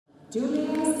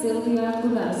Sylvia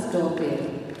GUNNARSDOTTIR,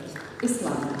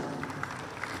 Iceland.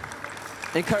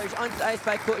 Encouraged onto the ice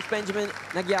by Coach Benjamin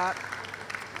Magyar,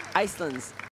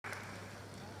 Iceland's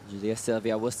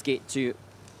Sylvia will skate to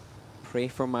Pray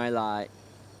for My Lie.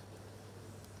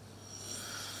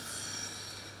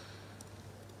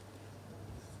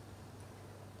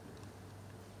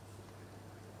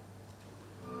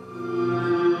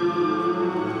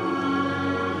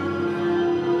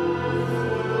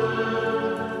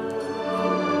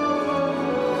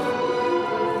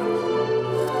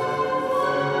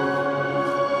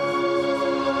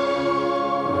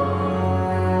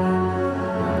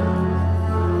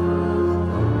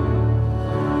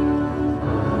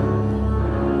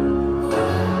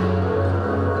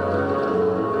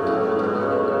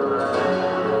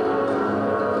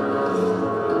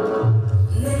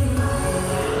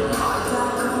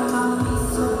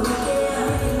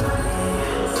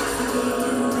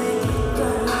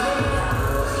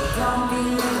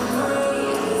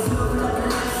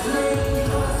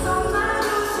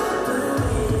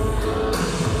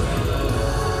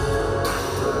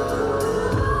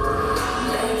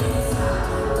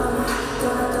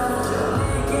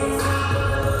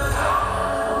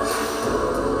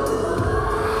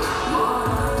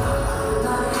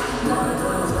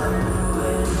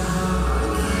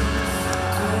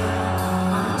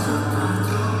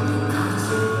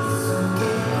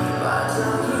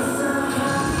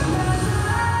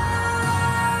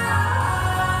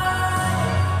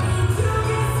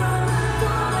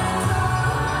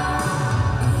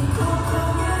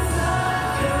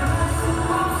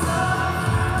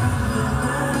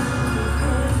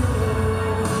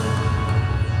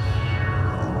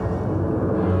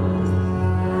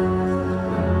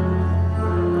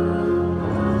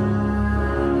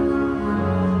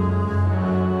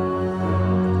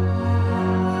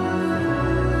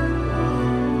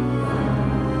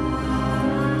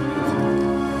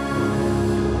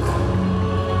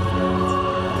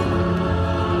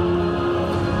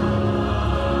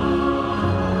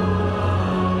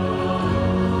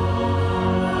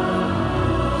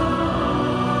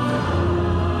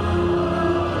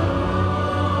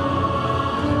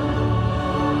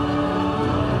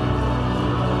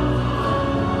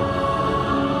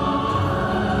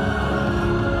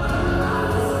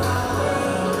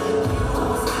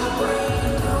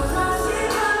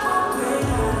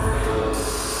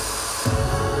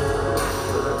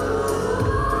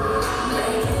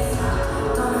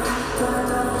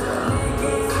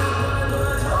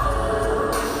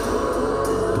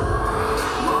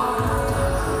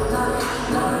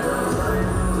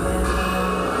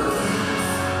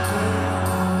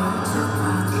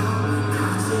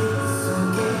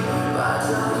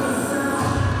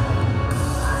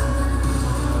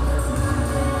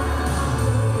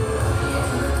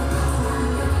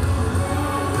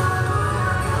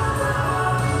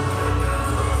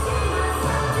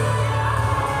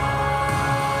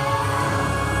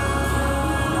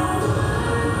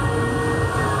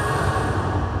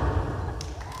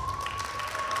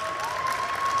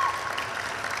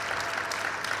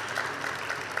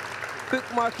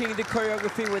 Bookmarking the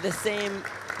choreography with the same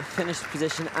finish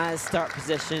position as start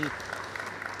position.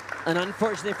 And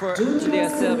unfortunately for Sylvia,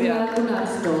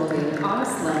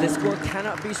 the score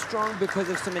cannot be strong because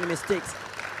of so many mistakes.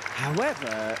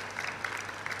 However,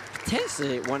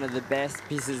 potentially one of the best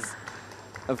pieces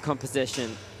of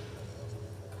composition.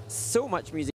 So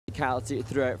much musicality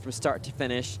throughout from start to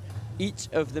finish. Each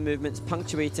of the movements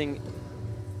punctuating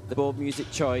the bold music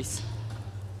choice.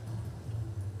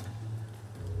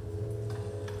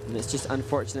 And it's just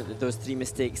unfortunate that those three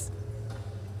mistakes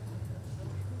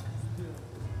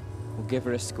will give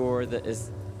her a score that is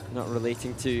not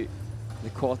relating to the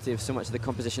quality of so much of the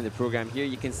composition of the program. Here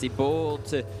you can see bold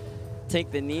to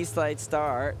take the knee slide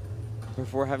start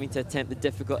before having to attempt the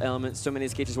difficult elements. So many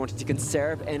skaters wanted to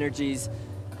conserve energies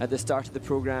at the start of the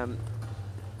program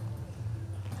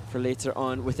for later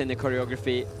on within the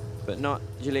choreography, but not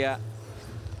Julia.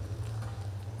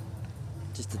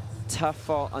 Just a tough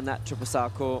fall on that triple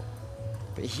salchow.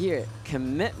 But here,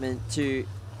 commitment to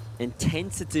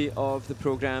intensity of the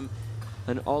program,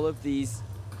 and all of these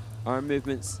arm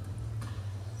movements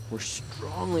were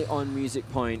strongly on music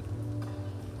point.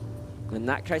 And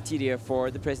that criteria for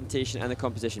the presentation and the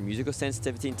composition, musical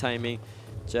sensitivity and timing,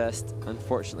 just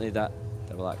unfortunately that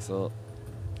double axel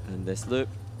and this loop.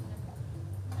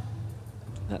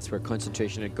 That's where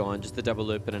concentration had gone, just the double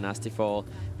loop and a nasty fall.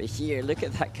 But here, look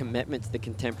at that commitment to the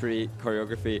contemporary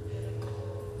choreography.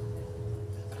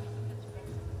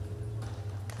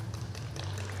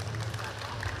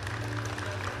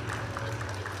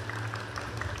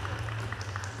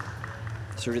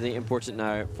 It's really important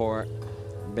now for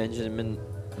Benjamin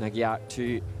Nagyak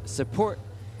to support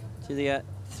Julia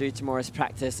through tomorrow's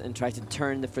practice and try to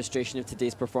turn the frustration of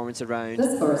today's performance around.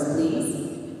 The scores, please.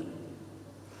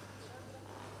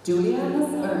 Julia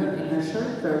has earned in her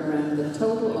short program the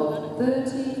total of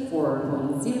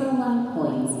 34.01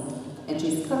 points, and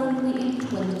she's currently in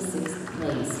 26th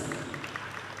place.